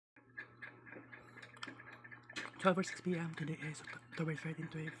12 or 6 p.m. Today is October 13,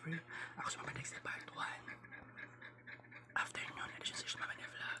 23. Ako sa Mama Next Part 1. Afternoon, edition 6 Mama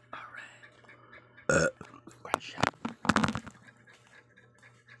Next Vlog. Alright. Crash shot.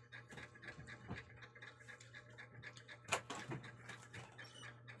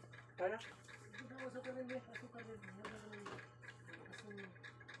 Para?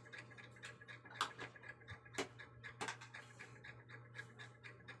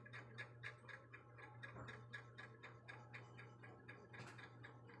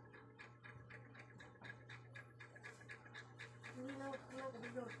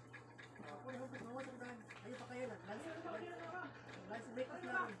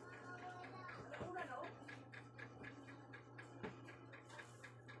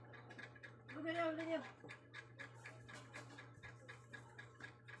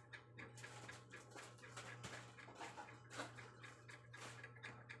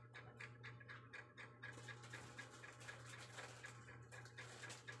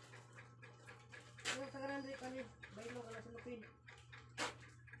 Sekarang dari kami, baik lo kalau selupin.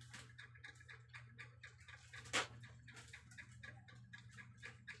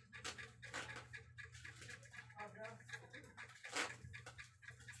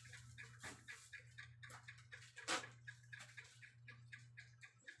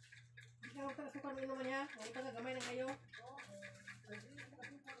 Kalau tak suka minumannya, mau kita nggak main kayo.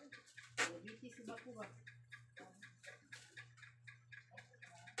 Biti si baku ba.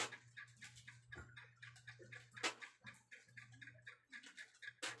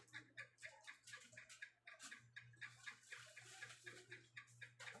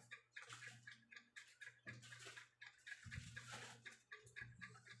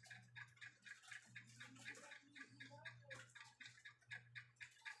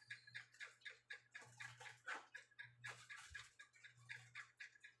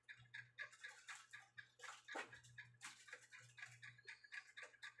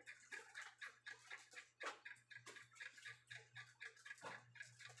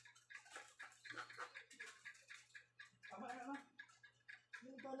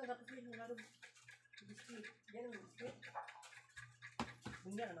 Ano dapat yung laro biscuit yan ang biscuit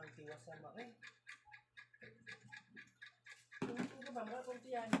bunga naman tiwasan mo ito ba mga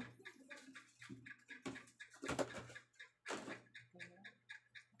konti yan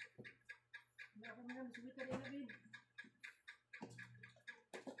hindi ako muna masubit ka rin na bin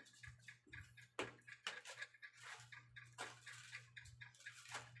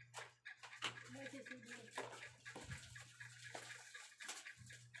may sisibig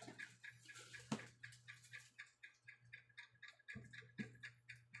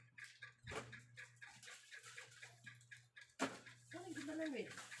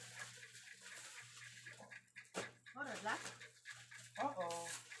oras lang? Oo.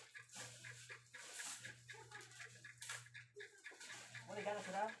 Boleh ka na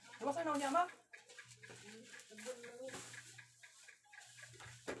sila? Diba sa niya ma?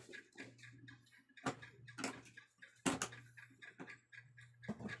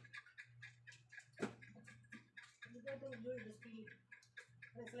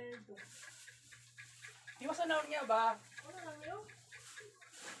 Diba sa niya ba? Ano lang yun?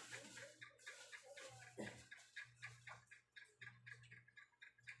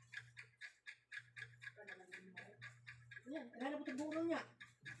 Yan, kaya po ito bulong niya.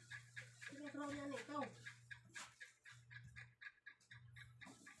 Sinasaraw niya na ikaw.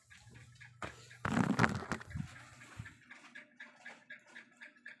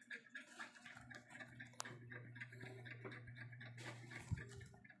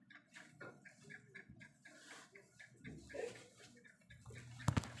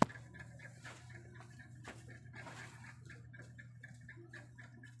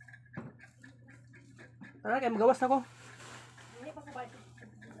 Tara, kayo magawas na ko. Hindi pa ko ba?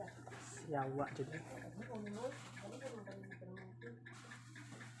 Yawa, jadi.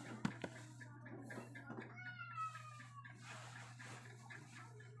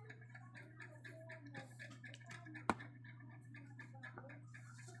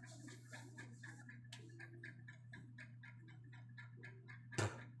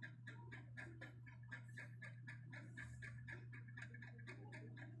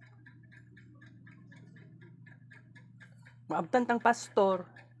 Maabtan tang pastor.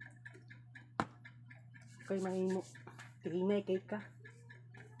 Kay mangimo. Tingay kay ka.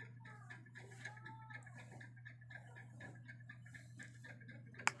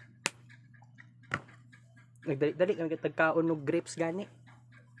 Nagdali-dali kami tagkaon og grapes gani.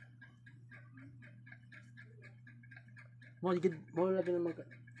 Mo lagi nang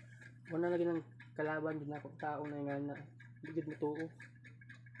wala lagi nang kalaban din ako tao na nga na. Digid mo tuo.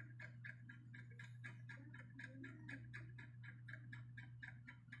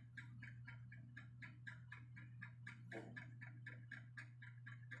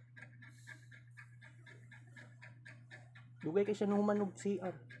 Dugay kay siya numan og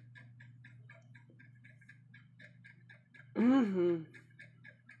CR.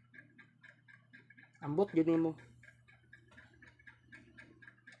 Ambot yun nimo.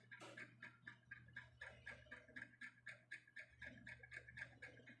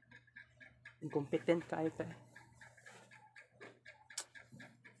 Incompetent kayo ka.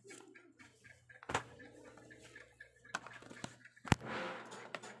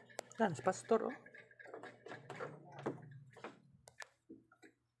 Yan, si pastor oh.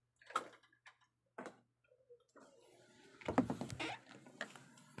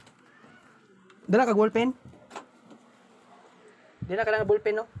 Dala ka ballpen? Dala ka lang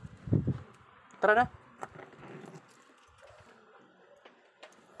ballpen no? Tara na.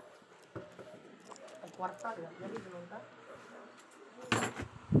 Ang kwarta, dali naman ta.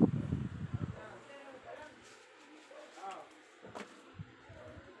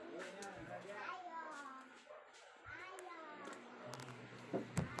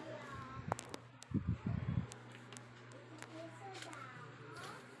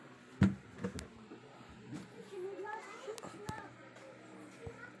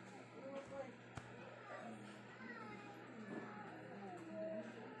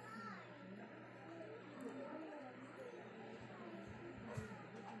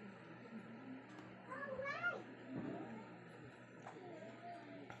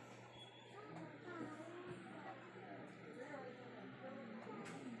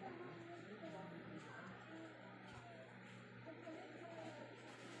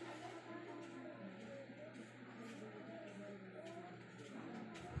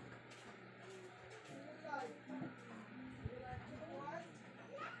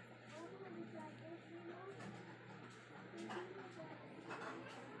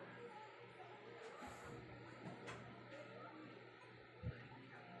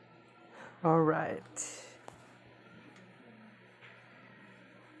 All right.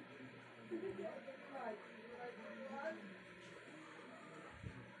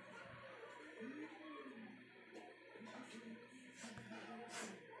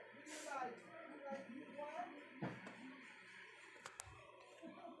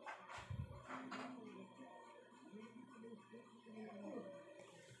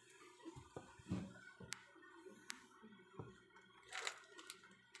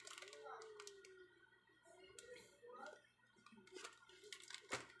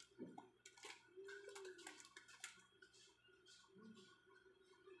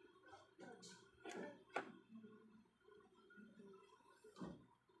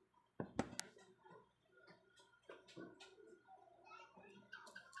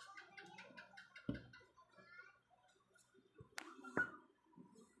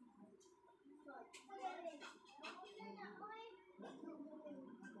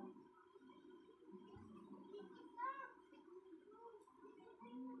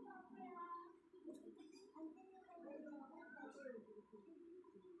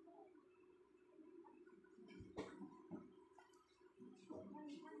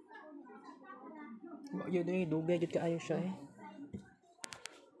 Yun eh, dugay jud kaayo siya eh.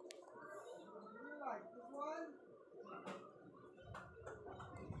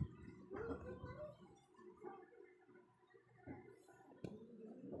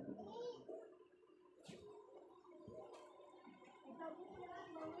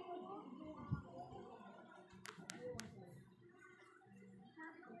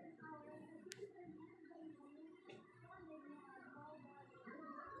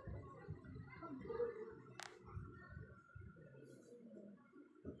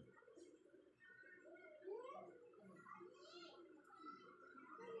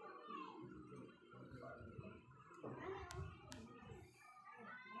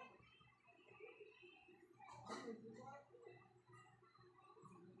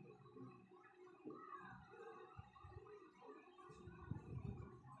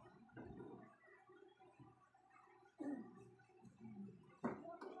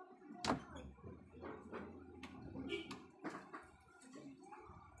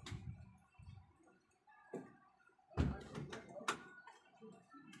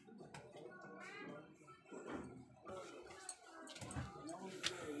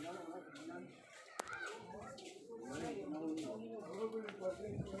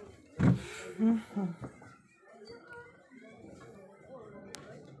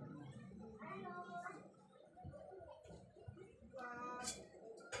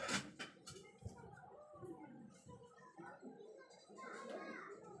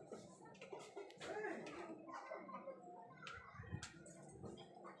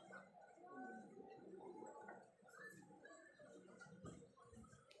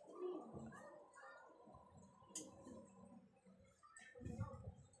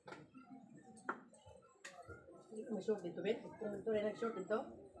 May short dito, Ben. Ito rin nag-short dito.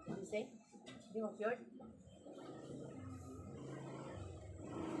 Sige. Hindi mo short.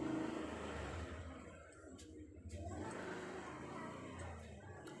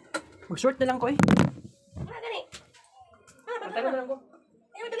 Mag-short na lang ko eh. Ah, gani. Pantalo na lang ko.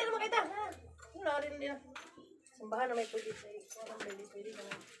 Eh, madali naman kita. Wala rin nila. Sambahan na may pwede sa iyo. Pwede ka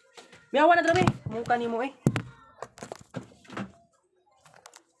na. May awa na dami. Mukha ni mo eh.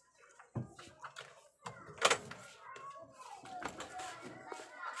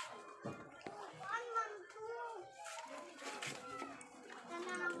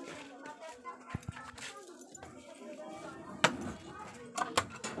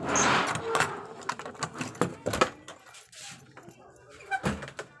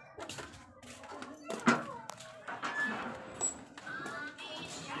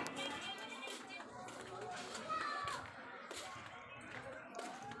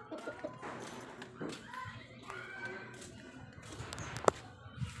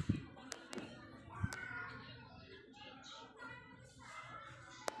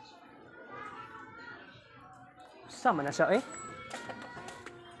 Sama na siya eh.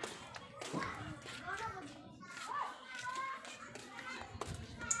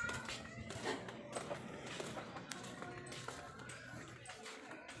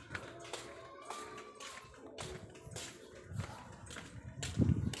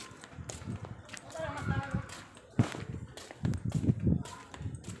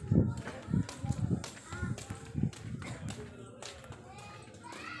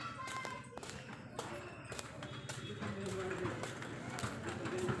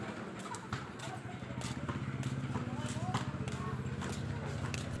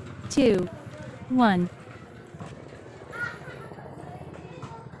 Two, one.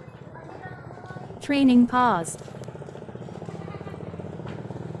 Training paused.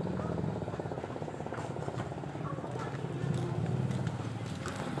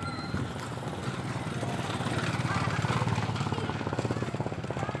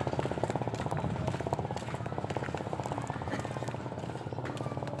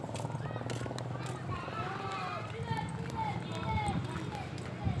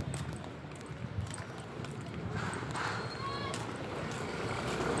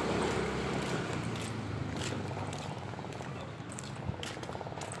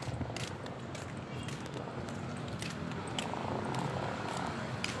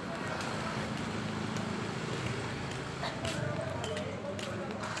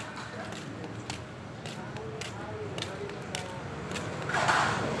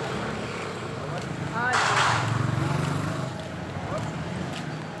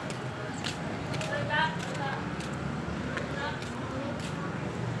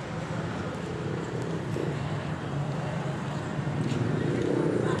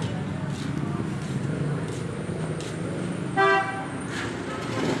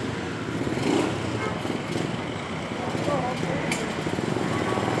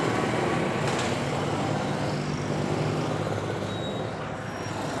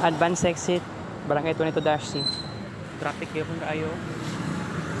 Advance exit, barangay 22-C. Traffic kayo kung kaayo.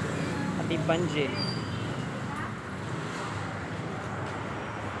 Ati Banjil.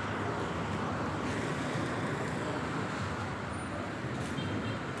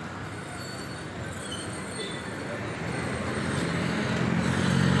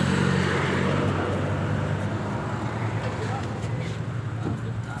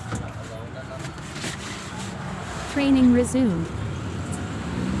 Training resumed.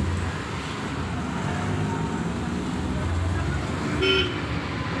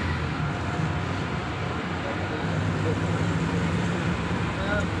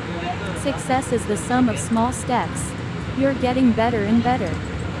 Success is the sum of small steps. You're getting better and better.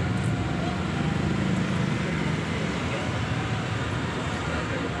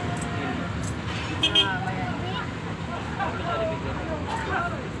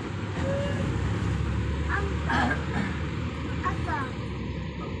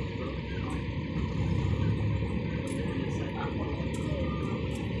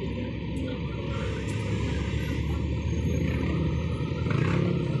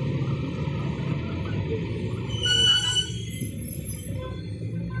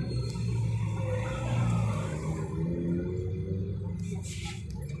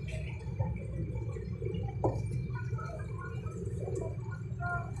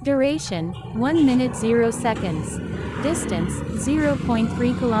 Duration, 1 minute 0 seconds. Distance, 0.3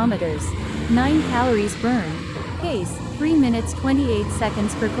 kilometers. 9 calories burned. Pace, 3 minutes 28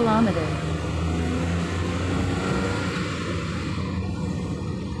 seconds per kilometer.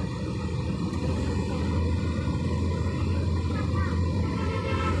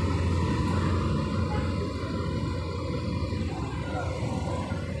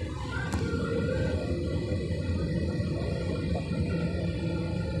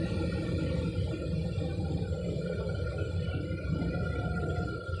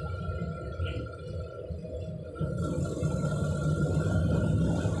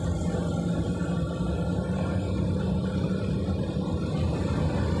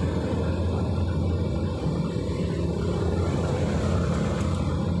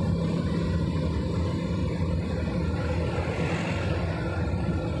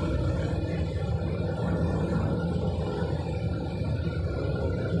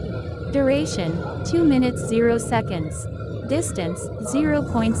 Duration, 2 minutes 0 seconds. Distance,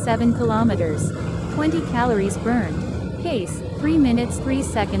 0.7 kilometers. 20 calories burned. Pace, 3 minutes 3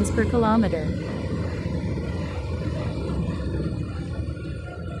 seconds per kilometer.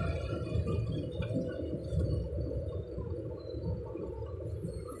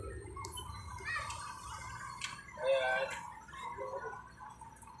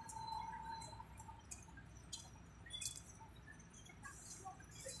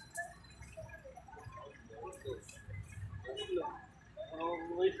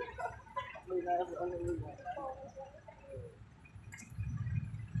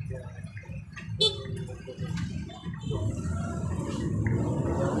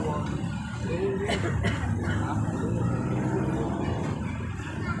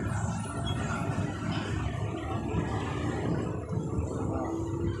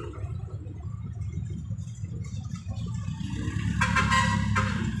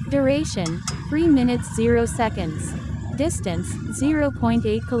 Duration, 3 minutes 0 seconds. Distance,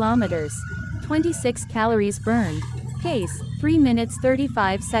 0.8 kilometers. 26 calories burned. Pace, 3 minutes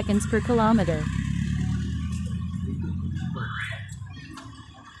 35 seconds per kilometer.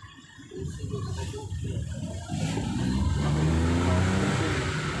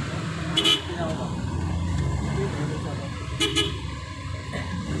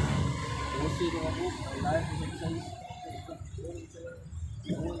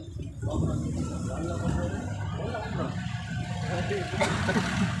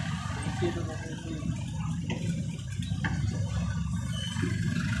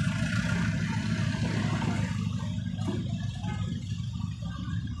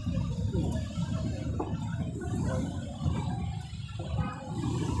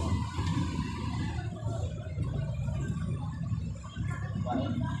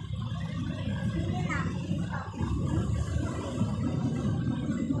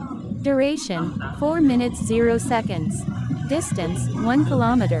 Duration, 4 minutes 0 seconds. Distance, 1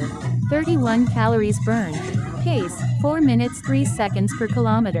 kilometer. 31 calories burned. Pace, 4 minutes 3 seconds per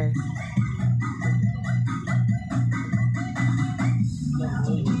kilometer.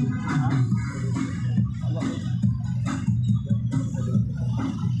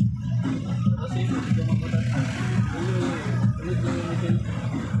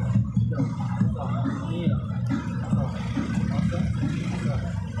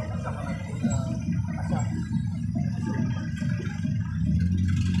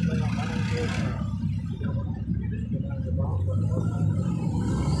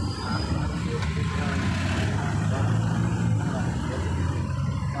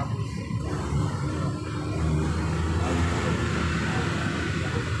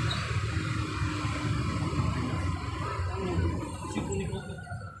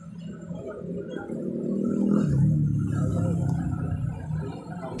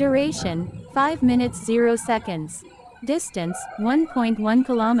 Duration, 5 minutes 0 seconds. Distance, 1.1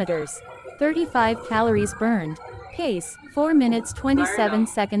 kilometers. 35 calories burned. Pace, 4 minutes 27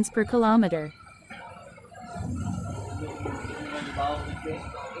 seconds per kilometer.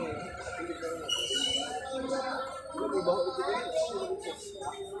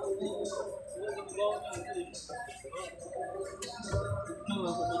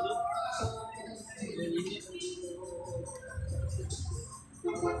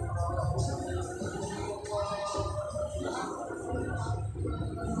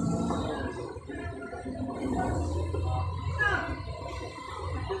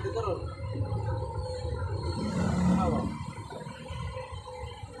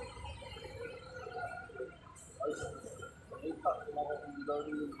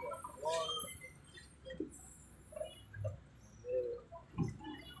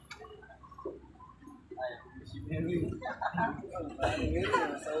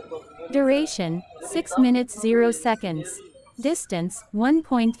 Duration, 6 minutes 0 seconds. Distance,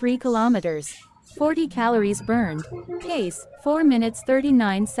 1.3 kilometers. 40 calories burned. Pace, 4 minutes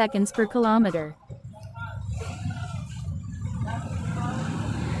 39 seconds per kilometer.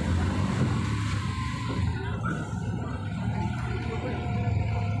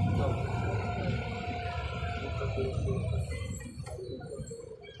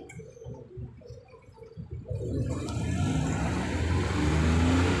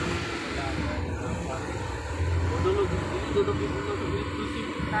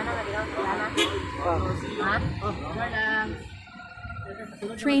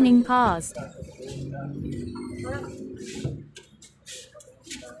 Training paused.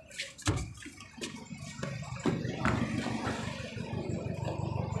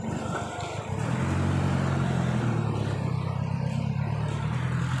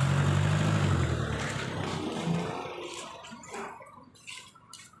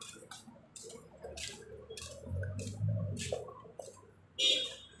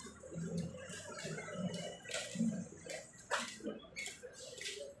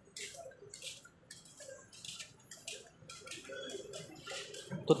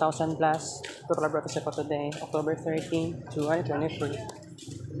 2,000 plus. Total breakfast for today, October 13, 2023.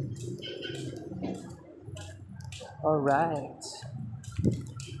 Alright.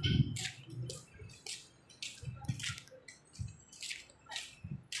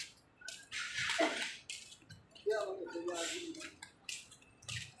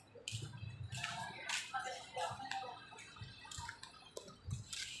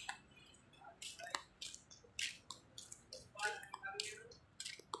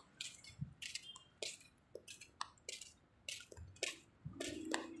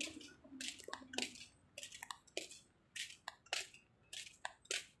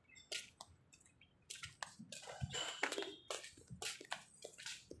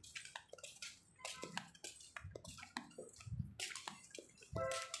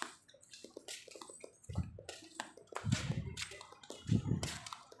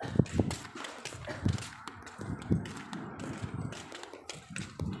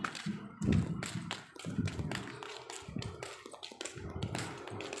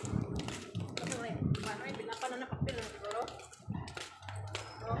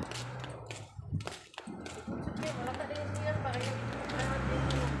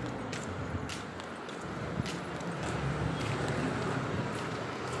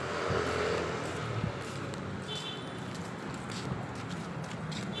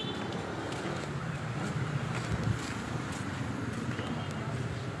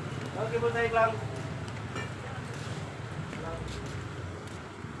 Okay po, tayo lang.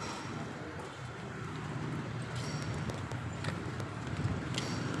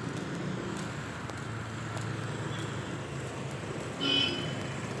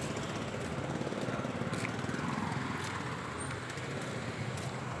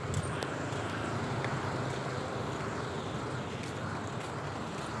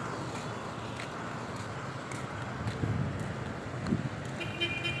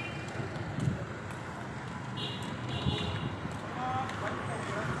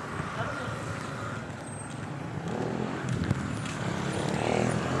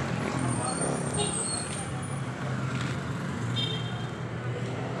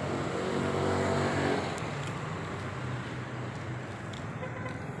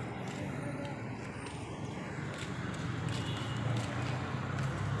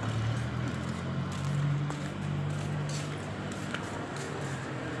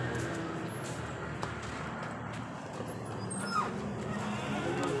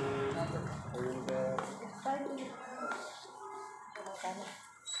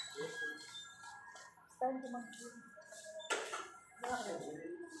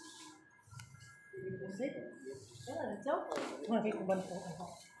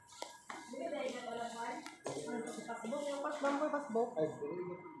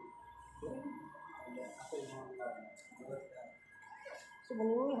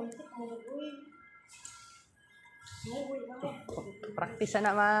 Practice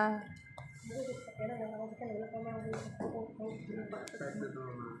na ma.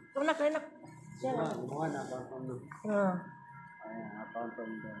 Unak.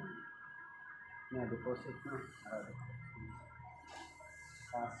 Deposit na.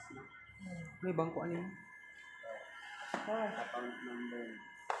 May bangko ano yun? Account number.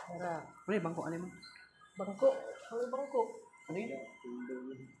 May bangko ano yun? Bangko. Ano bangko? Ano yun?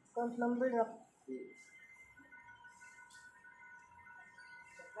 Account number na.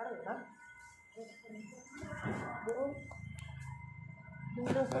 Ha? Doon. Doon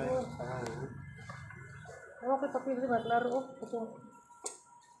sa doon. Ano kay papel ba? Klaro oh. Ito.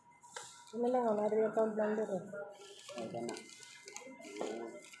 Ano lang, nari yung account number eh.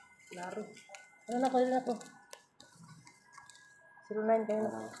 Klaro. Ano na pala na to? 09 kayo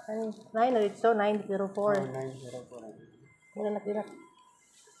na. 9 na dito, 904. 904. Ano na kira?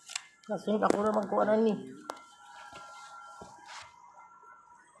 Nasunod ako na magkuha ni.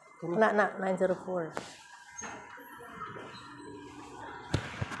 Na, 904. 2,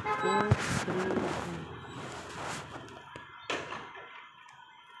 3,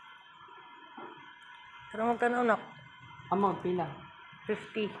 pero magkano anak? Amount pila?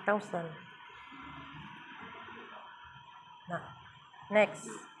 50,000. Na. Next.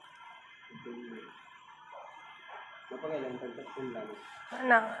 Napagailan, pagkakun lang.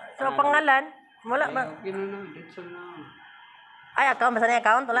 Ano? So, pangalan? Wala ba? Okay na, dito na. Ay, account. Basta na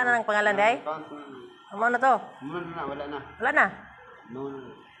account? Wala na ng pangalan, day? Account na. Ano na to? Wala na. Wala na? No,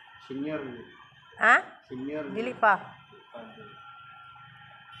 senior. Ha? Senior. Dili pa.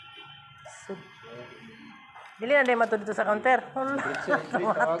 So, dili na day matod dito sa counter. Ako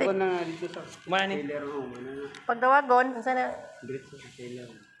na dito sa Mana ni? tailor room. Pagdawagon, saan na? Dito sa tailor.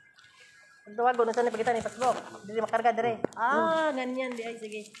 Tuwag ko, nasa napagkita ni Facebook. Dili makarga dire. Ah, ganyan di ay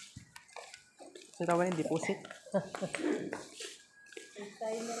sige. So, tawag yung deposit.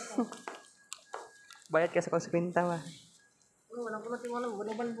 Timer ka. Bayad ka sa konsekwenta ba? Walang ko natin wala,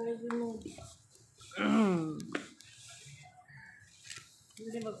 wala ban po yung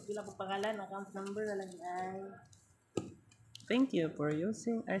hindi bila po pangalan, account number na lang ay. Thank you for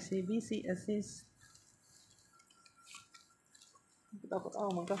using RCBC Assist. Takot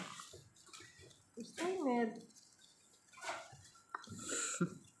ako magka. It's timer.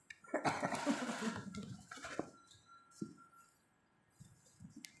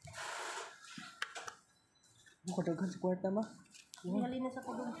 Ako dagan sa kwarta ma. Halinas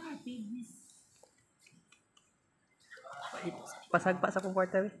ako doon. Piggies. Pasagpa sa akong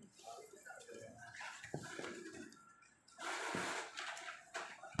kwarta eh.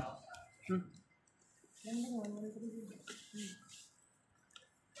 Landing mo, landing ko.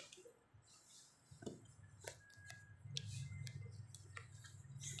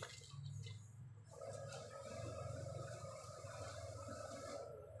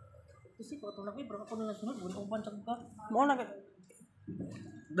 Kasi ko ito na kayo, bro ako na nasunod, wala akong bansag ka. Mo na.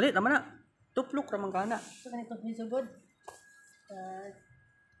 Dali naman na. Tuplok raman ka na. So, ganito, may sugod.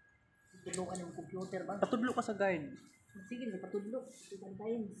 Tulungan yung computer ba? Patudlo ka sa guide. Sige, may patudlo. Ikan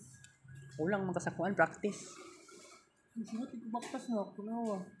times. Ulang magkasakuan practice. Ang sinot, ito baktas na ako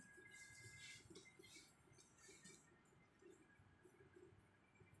na.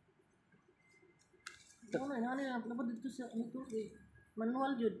 Ano na, napod dito sa ito eh.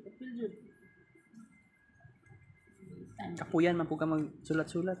 Manual yun, appeal yun. Kapuyan man po ka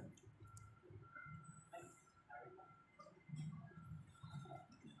magsulat-sulat.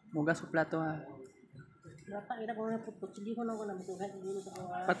 Mugas sa plato ha. Nata, ina ko na puto. Sige ko na ako na matugan. Hindi ko sa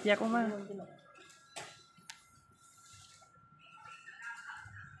mga... Patya ko ma.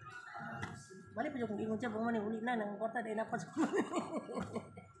 Bali pa yung ingon siya, bumani, uli na, nang kwarta, dahil napas ko.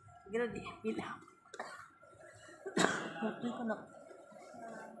 Gano'n, di, pila. Matuloy ko na.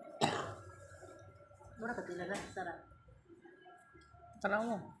 Mura ka tila na, sarap. Tanaw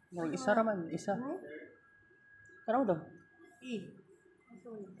mo. Murag isa raman, isa. Tanaw daw.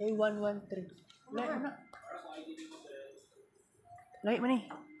 A113. Lahi na. Lahi man eh.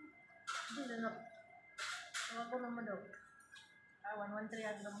 Hindi na na. Tawag ko naman daw. 113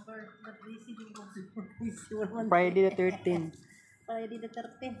 at number. Not busy, hindi ko busy. Friday the 13th. Friday the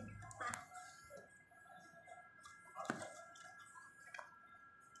 13th.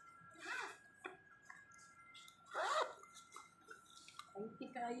 Ay,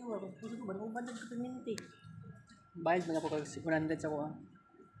 kayo ah. Puso ko ba? Nung bandag ko paminti. Bayad mga po kag 100 sa ko.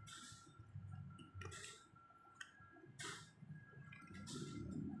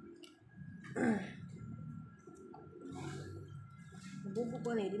 Nabubo ko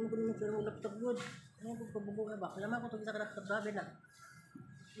na eh. Di mo ko nung pero laptop good. Ano ko pabubo ka ba? Kailangan ko ito sa laptop gabi na.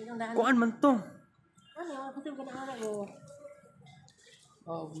 Hindi ang daan. Kuan man to. Ano? Ako ito ka na ko.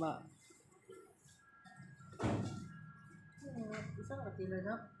 Oh, ma. Isa ka tila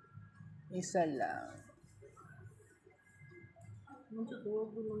na. Isa lang. Ano sa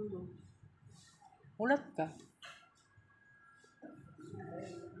tuwag ko nung doon? Ulat ka.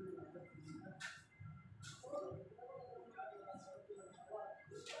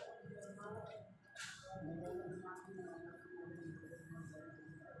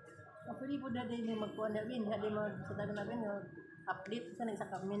 Pwede po dati may magkuhan na rin. Hindi sa tagal na rin. Update. Sana isa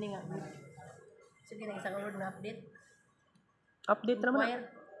ka meaning nga. Sige na isang word na update. Update naman. Wire.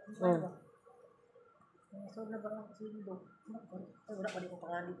 So na ba ang sundo? Wala pa din ko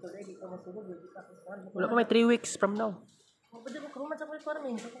pangalan dito. Di ko masulog. Wala pa may 3 weeks from now. Pwede ko karuman sa kulit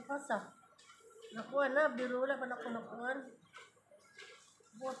farming. Sa kupasa. Nakuha na. Biro wala pa na ako nakuhaan.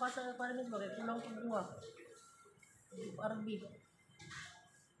 Buha pa sa farming. Bakit kulang ko buha. RB.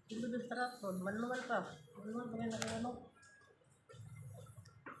 Ito doon sa rapon. Manual ka. Manual pa rin ako ano.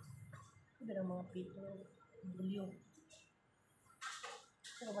 Ito na mga pito. Bulyo.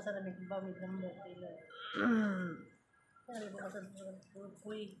 Ito ka basa na may bamid ng mo. Ito ka basa na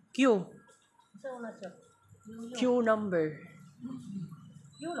may Q. isa ko na siya. Q number.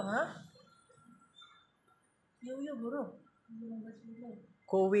 Q lang ha? Q bro.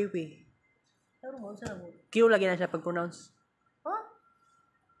 Kowiwi. Pero mo siya mo. Q lagi na siya pag-pronounce. Ha?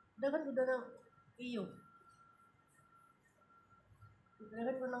 Dagan ko na ng iyo.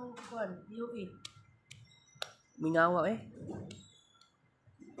 Dagan ko ng kuwan. UE. Mingawa eh.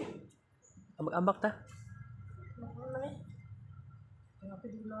 Ambak-ambak ta. Ano na eh? Ang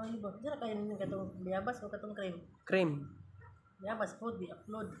pwede ko lang iba. Diyan na kayo nung katong biyabas o katong cream. Cream. Biyabas, food,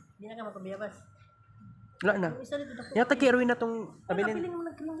 upload. Hindi na ka makabiyabas. Wala na. Yung isa dito na Yata kay Erwin na tong Ano, abilin. pilin mo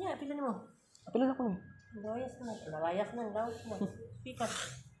ng cream niya. Pilin mo. Apil na ko nun. Layas na. Nalayas na. Laos na. Pikas.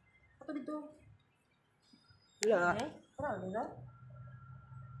 Ato dito. Wala. Eh? Parang nila.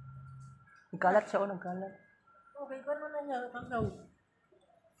 Nagkalat siya o nagkalat. Okay, kano na niya. Tagaw.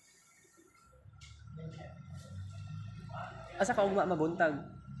 Asa ka ugma mabuntag?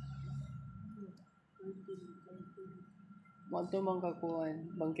 Mo to mang kakuan,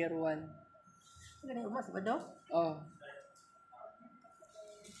 bangkeruan. Ganun umas ba daw? Oh.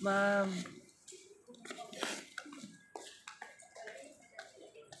 Ma'am.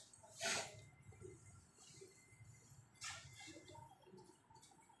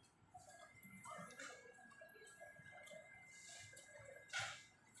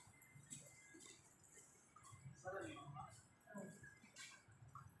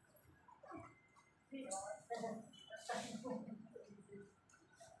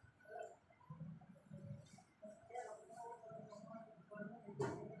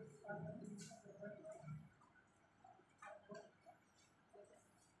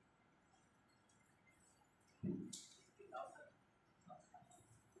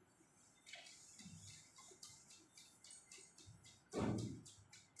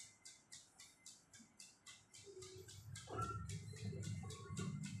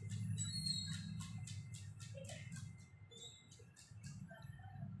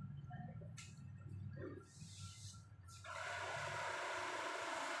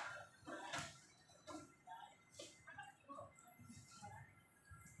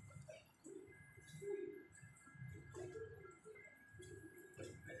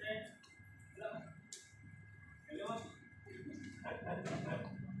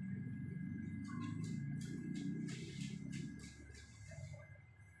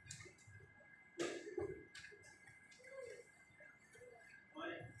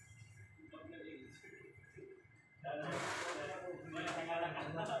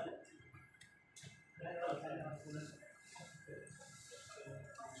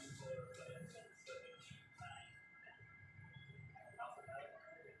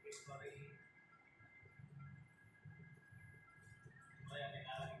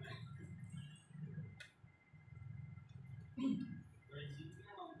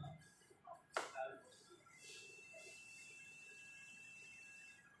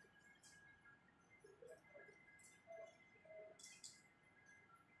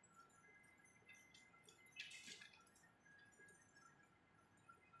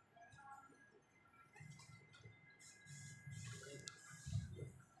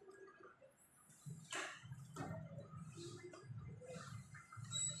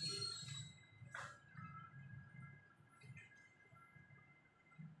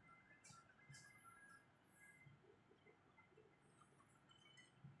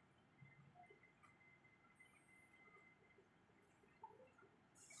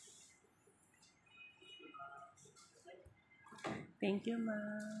 Thank you,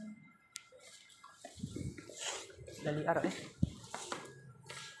 ma'am. Dali araw eh.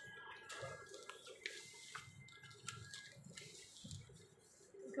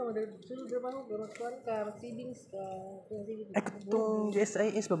 Ikaw, sulod na ba mo? Pero kuhan ka, mag-savings ka. Ay, itong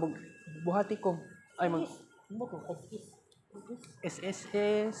GSIS, buhati ko. Ay, mag Mo ko, kiss.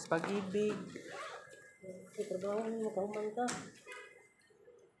 SSS, pag-ibig. Kasi trabaho mo, kahuman ka.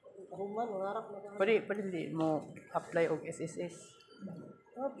 Kahuman, mangarap na ka. Pwede dili mo apply og SSS.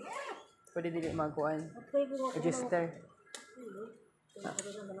 Pwede dili magkuan. Okay, kung ako Register.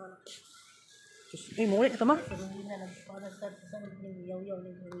 na. Eh, mo ulit ito ma. Pero hindi na nagpa-start sa yaw-yaw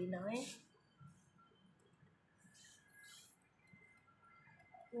na eh.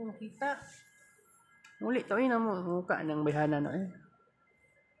 Kita. Muli to na mo muka ng bayhana na eh.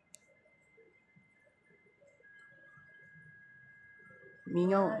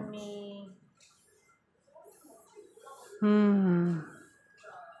 Mingaw. Ani.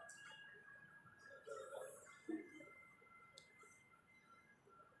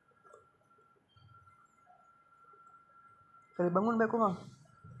 Kali bangun ba ko ma?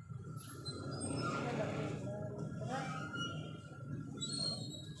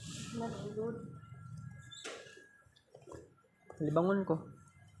 Nalulod. Kali bangun ko.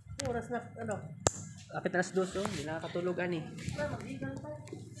 Oras na, ano? Kapit na 2 oh, hindi nakakatulog ani. Mag-igal pa.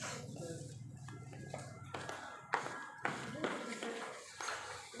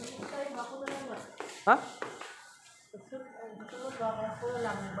 Ha? Sunod ba? Kaya ko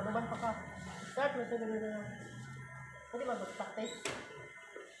lang. Banaban pa ka. Start mo ito na. Pwede ba mag-practice?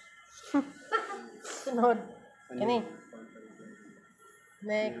 Sunod. Kani.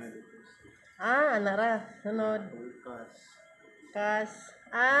 Next. Anara. Sunod. Kas.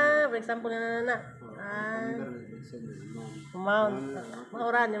 For example na. Mount.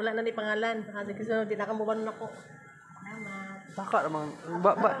 Mauran, wala na ni pangalan. Sige sunod, di na kang buwan ako. Salamat. Taka naman.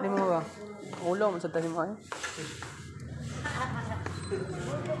 Ba, di mo ba? Ulo, masad tayo mo eh.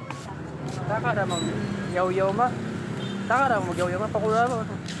 Taka naman. Yaw-yaw ma. Taka naman, yaw-yaw ma. Pakulawan.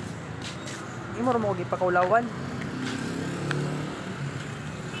 Hindi mo naman kong ipakulawan.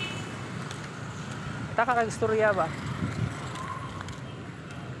 Taka kang istorya ba?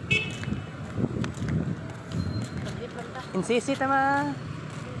 Insisi tama.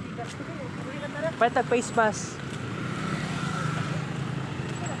 Patag face mask.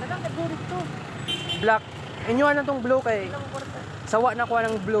 Black. Inyo na tong blue kay. Sawa na ko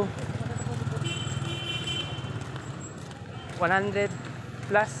ng blue. 100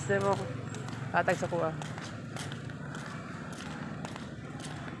 plus mo. Atag sa kuha.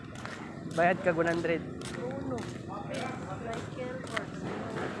 Bayad ka 100.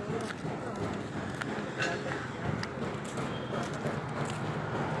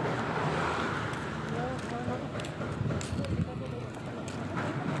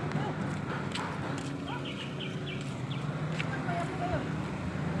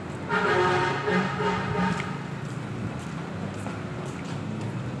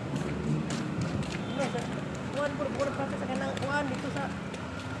 Kuan pa sa kanang kuan dito sa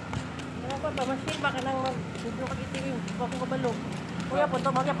ano pa machine ba kanang video ka itim ko ko kabalo. Kuya punto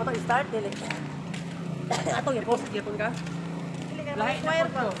start dili. Ato gyud post gyud ka. Lain wire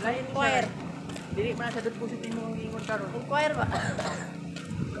ba? Lain wire. Dili man sa deposit mo ingon karon. Inquire ba?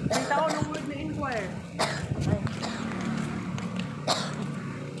 Ay tao nung word na inquire.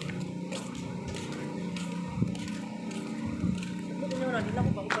 Hindi na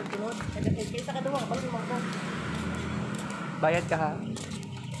ko pagtunod. Kaysa kaduwa, pala naman ko. Bayad ka ha.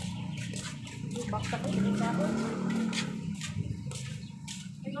 Bakta ko, hindi ka ako.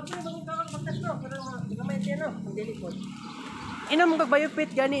 Ay, kung sino bang ikaw ang baktas no? Pero gamay siya no? Ang dili ko. Ina mong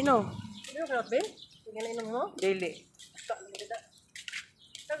kagbayupit gani no? Ano ka, Ben? Hindi na inom mo? Daily.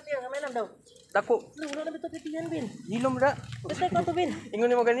 Saan siya? Gamay lang daw. Dako. Wala na bito titiyan, Ben. Hilom ra. Basta ikaw to, Ben.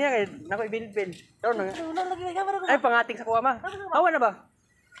 Ingon mo ganiya kay nako ibilbil. Karon na. Wala lagi na kamera ko. Ay pangatik sa kuha ma. Awa na ba?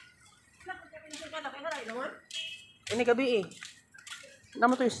 Ini gabi eh.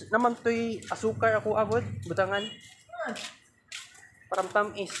 Naman to'y asukar ako abot, butangan. Parang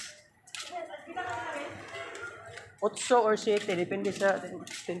tamis. 8 or 7, depende sa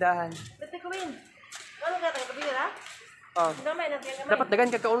tindahan. Basta ko, Ben. Ano ka tayo, kabili na? Oh. Gamay na, gamay. Dapat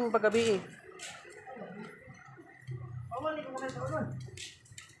dagan ka kaon pag gabi eh. Bawal ko gamay sa unon.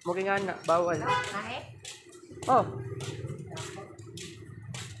 Mugi nga na, bawal. Nahe? Oh.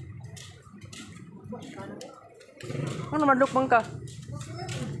 Ano madukbang ka?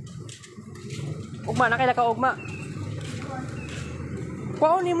 Ugma, nakila ka ugma.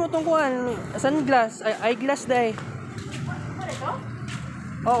 Kuhaon mo itong kuhan, sunglass, eyeglass dahi. Ano ito?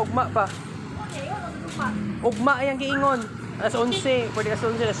 Oh, ugma pa. Okay, yun, ano pa? Ugma ayang giingon. Alas 11, pwede alas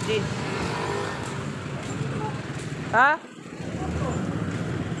 11, alas 10. Ha?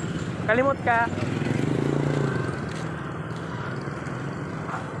 Kalimot ka.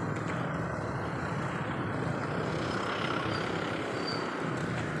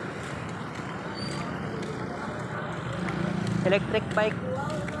 Electric bike.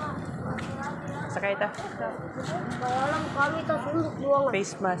 Sakay ta. Walang kami ito sundok luwangan.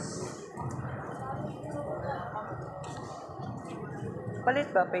 Face mask. Palit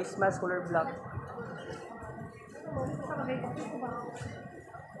ba? Face mask, color black.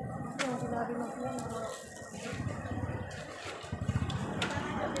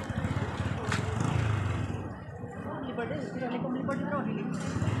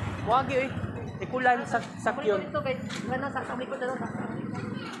 Wagi eh. Ikulan sakyon. Ito kay gana sa likod daw sa.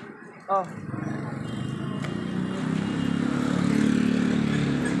 Oh.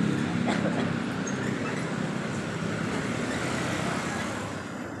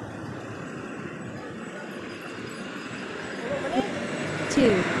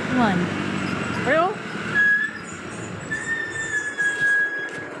 Two, one. Ayo.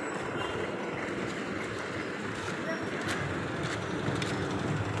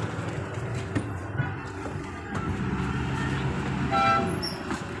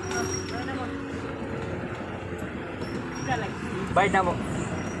 Bayad na mo.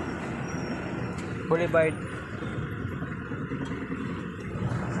 Boulevard.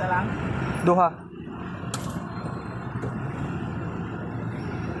 Isa lang? Duha.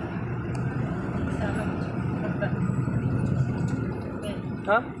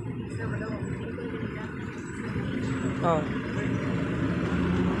 Ha? Oh.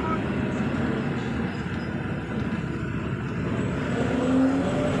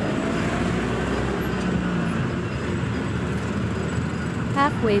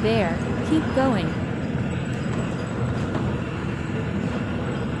 halfway there, keep going.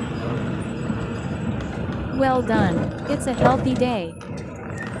 Well done, it's a healthy day.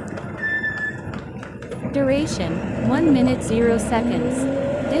 Duration, 1 minute 0 seconds.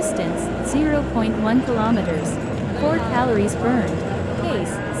 Distance, 0.1 kilometers. 4 calories burned. Pace,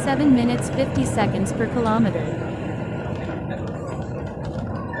 7 minutes 50 seconds per kilometer.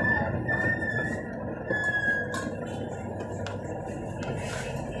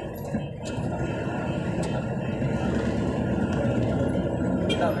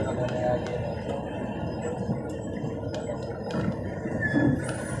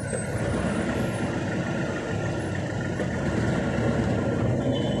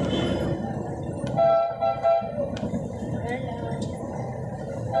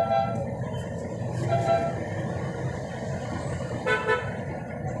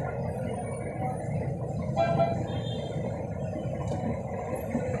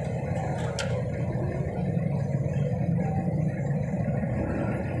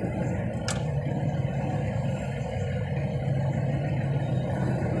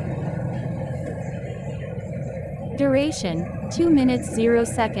 Duration, 2 minutes 0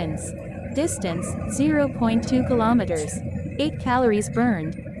 seconds. Distance, 0.2 kilometers. 8 calories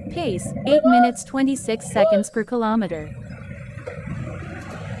burned. Pace, 8 minutes 26 seconds per kilometer.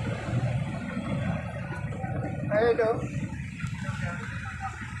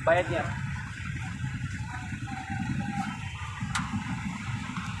 Bayad niya.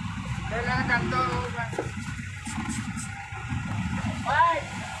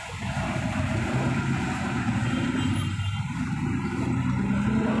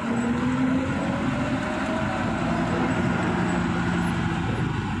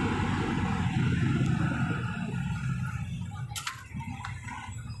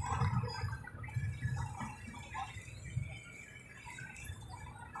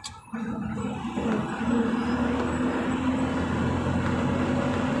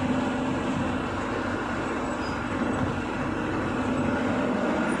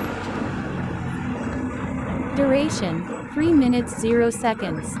 Duration, 3 minutes 0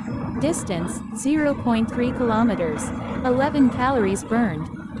 seconds. Distance, 0.3 kilometers. 11 calories burned.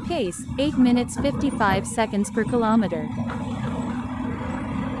 Pace, 8 minutes 55 seconds per kilometer.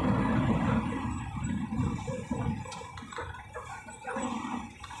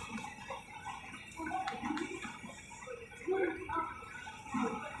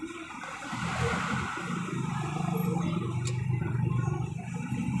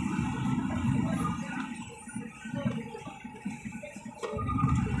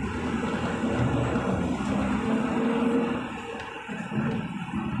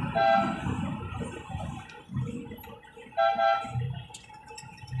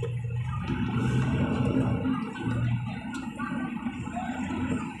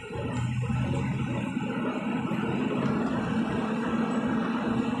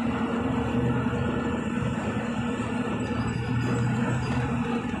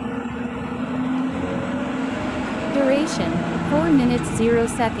 Duration, 4 minutes 0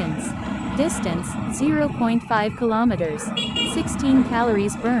 seconds. Distance, 0.5 kilometers. 16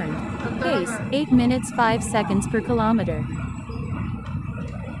 calories burned. Pace, 8 minutes 5 seconds per kilometer.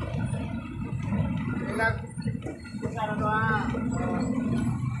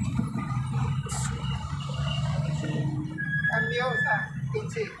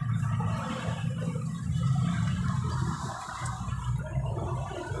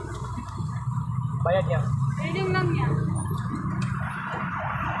 Bayad niya. Reading lang yan.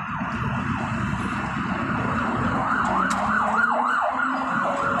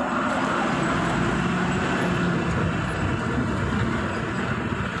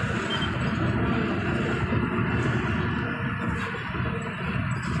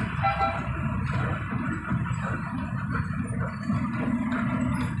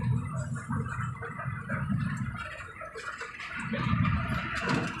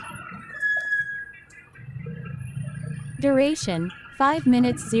 Duration, 5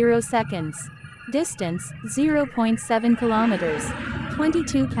 minutes 0 seconds. Distance, 0.7 kilometers.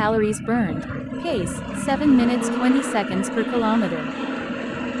 22 calories burned. Pace, 7 minutes 20 seconds per kilometer.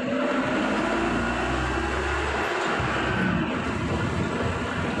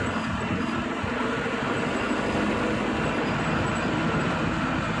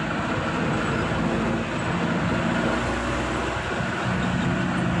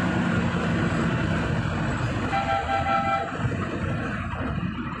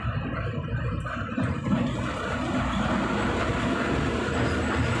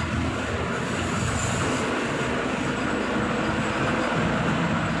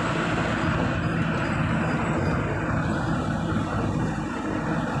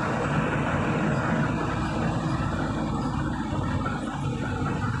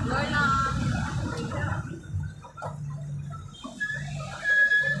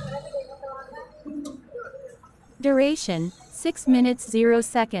 Duration, 6 minutes 0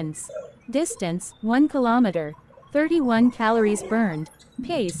 seconds. Distance, 1 kilometer. 31 calories burned.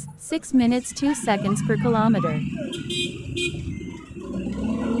 Pace, 6 minutes 2 seconds per kilometer.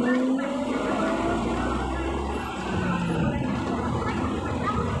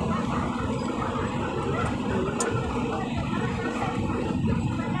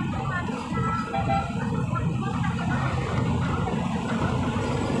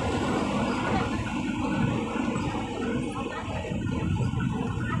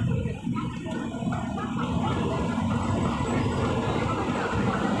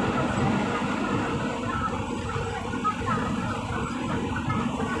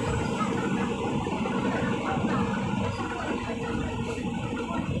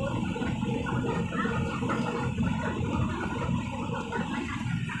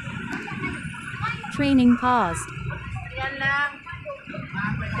 Training paused. Yan lang.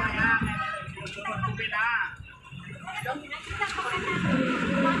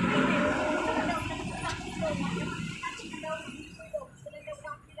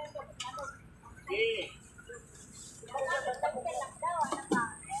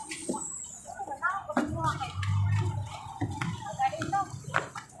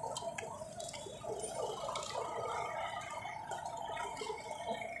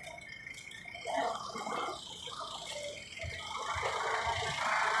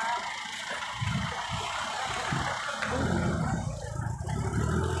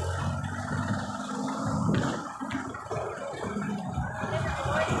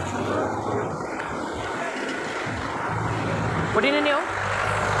 Pwede na niyo?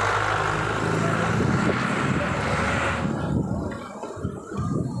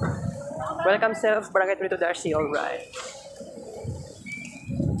 Welcome self, Barangay 22 Darcy, alright.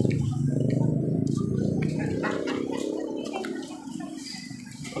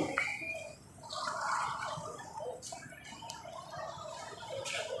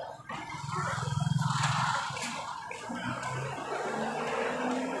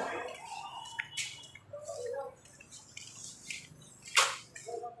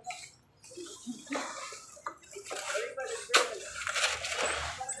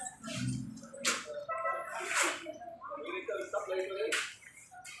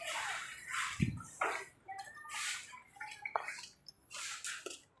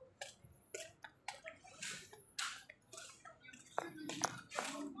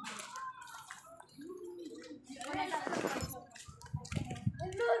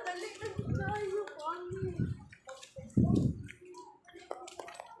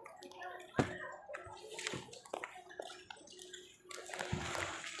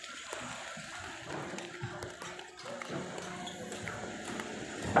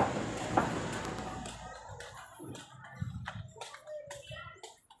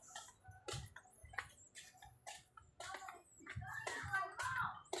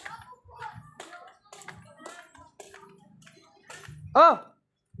 Oh!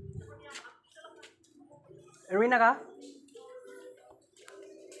 Erwin na ka?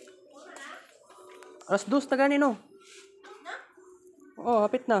 Alas 2 na gani no? Oo,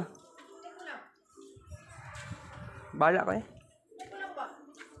 hapit na. Bala ko eh.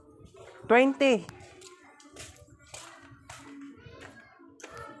 20.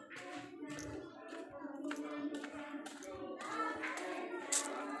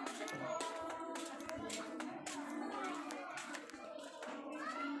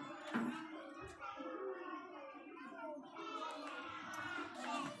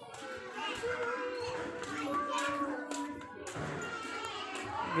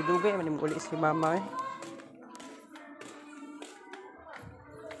 Gidugay, manim uli si mama eh.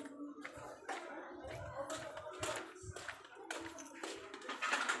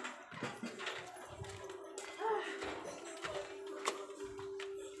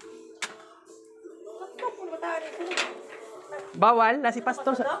 Bawal, nasi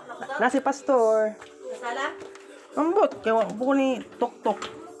pastor. Nasi pastor. Masala? Ambot, kaya buko ni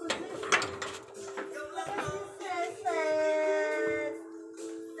tok-tok.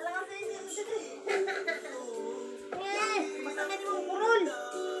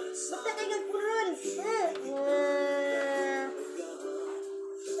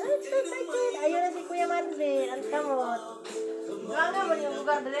 Ayun na si Kuya Marvin, ang kamot. Ganga mo yung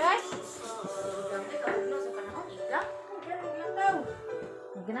lugar dali ay?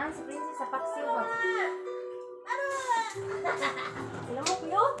 Ganahan si Princess sa paksiw ba? Lamok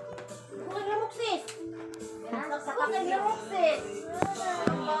yun? Kung lamok sis? Ganahan sa lamok sis?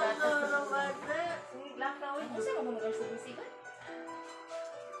 Ang bata ng bata. Lakaw yun. Kasi mo mga sa bisigan?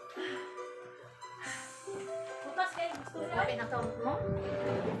 Bukas kayo gusto Open account mo?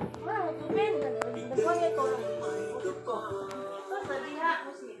 Open. Nagkuhan ko lang. Ito sa diha.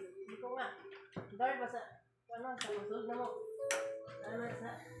 Hindi ko nga. Guard ba sa, ano, sa masulog na mo. Ano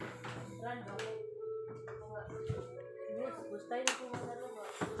sa, run ba? Yes, gustay na ko mga ba.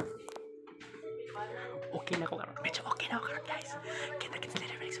 Okay na ako karon. Medyo okay na ako karon, guys. Kita-kits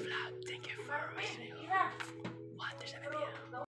later sa vlog. Thank you for watching. 1 to 7 p.m.